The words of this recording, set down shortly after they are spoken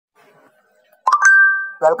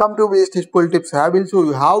Welcome to BestusefulTips. I will show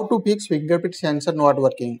you how to fix fingerprint sensor not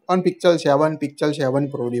working on Pixel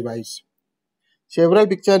 7 Pro device. Several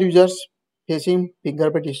Pixel users facing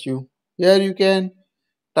fingerprint issue. Here you can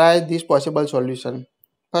try this possible solution.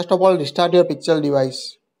 First of all, restart your Pixel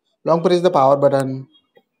device. Long press the power button.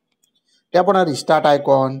 Tap on a restart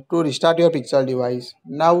icon to restart your Pixel device.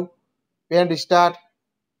 Now, when restart,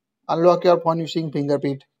 unlock your phone using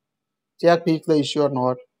fingerprint. Check fix the issue or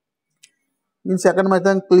not. In second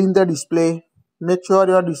method, clean the display. Make sure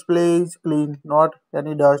your display is clean, not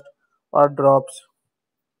any dust or drops.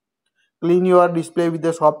 Clean your display with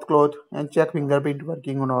a soft cloth and check fingerprint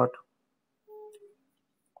working or not.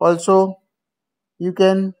 Also, you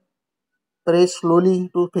can press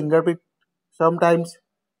slowly to fingerprint. Sometimes,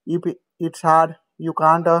 if it's hard, you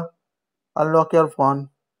can't unlock your phone.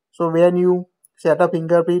 So when you set up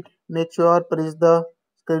fingerprint, make sure press the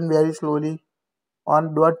screen very slowly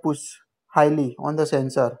on don't push highly on the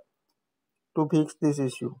sensor to fix this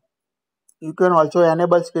issue. You can also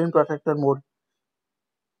enable screen protector mode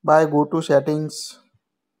by go to settings,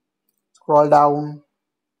 scroll down,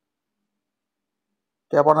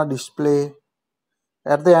 tap on a display.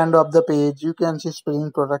 At the end of the page, you can see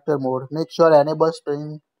screen protector mode. Make sure enable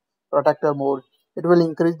screen protector mode. It will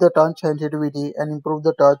increase the touch sensitivity and improve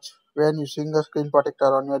the touch when using the screen protector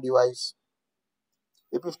on your device.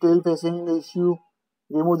 If you still facing the issue,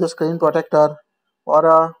 remove the screen protector or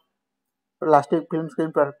a plastic film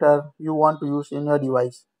screen protector you want to use in your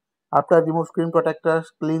device. After remove screen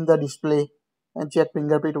protectors, clean the display and check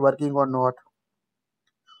fingerprint working or not.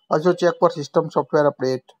 Also check for system software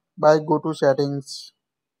update by go to settings,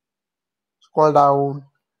 scroll down,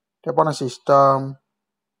 tap on a system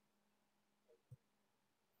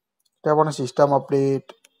update,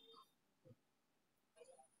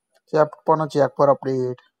 tap on a check for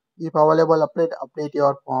update. If available update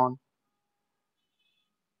your phone.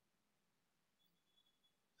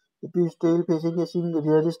 If you still facing issue,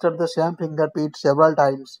 register the same fingerprint several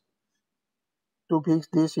times to fix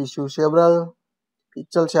this issue. Several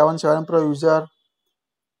Pixel 7 Pro user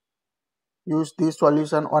use this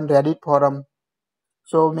solution on Reddit forum.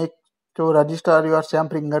 So make to register your same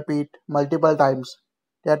fingerprint multiple times.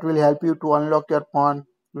 That will help you to unlock your phone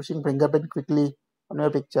using fingerprint quickly on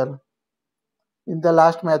your picture. In the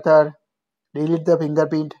last method, delete the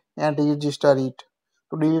fingerprint and register it.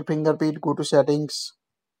 To delete fingerprint, go to settings,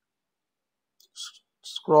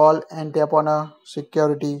 scroll and tap on a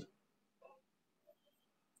security.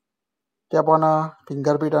 Tap on a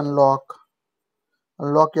fingerprint unlock.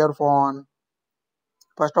 Unlock your phone.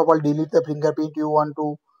 First of all, delete the fingerprint you want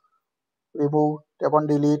to remove. Tap on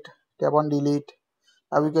delete. Tap on delete.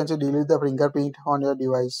 Now you can see delete the fingerprint on your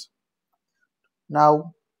device.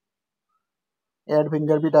 Now add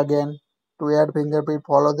fingerprint again. To add fingerprint,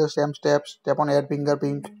 follow the same steps. Tap on add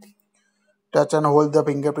fingerprint. Touch and hold the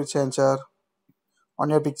fingerprint sensor on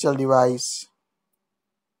your Pixel device.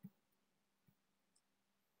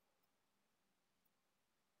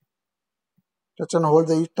 Touch and hold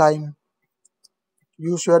each time.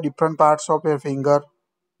 Use your different parts of your finger.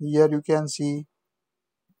 Here you can see.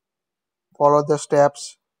 Follow the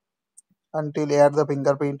steps until add the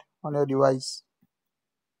fingerprint on your device.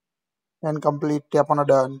 And complete. Tap on a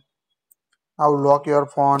done. Now lock your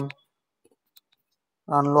phone.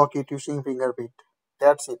 Unlock it using fingerprint.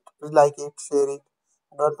 That's it. Please like it, share it,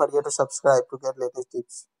 and don't forget to subscribe to get latest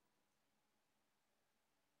tips.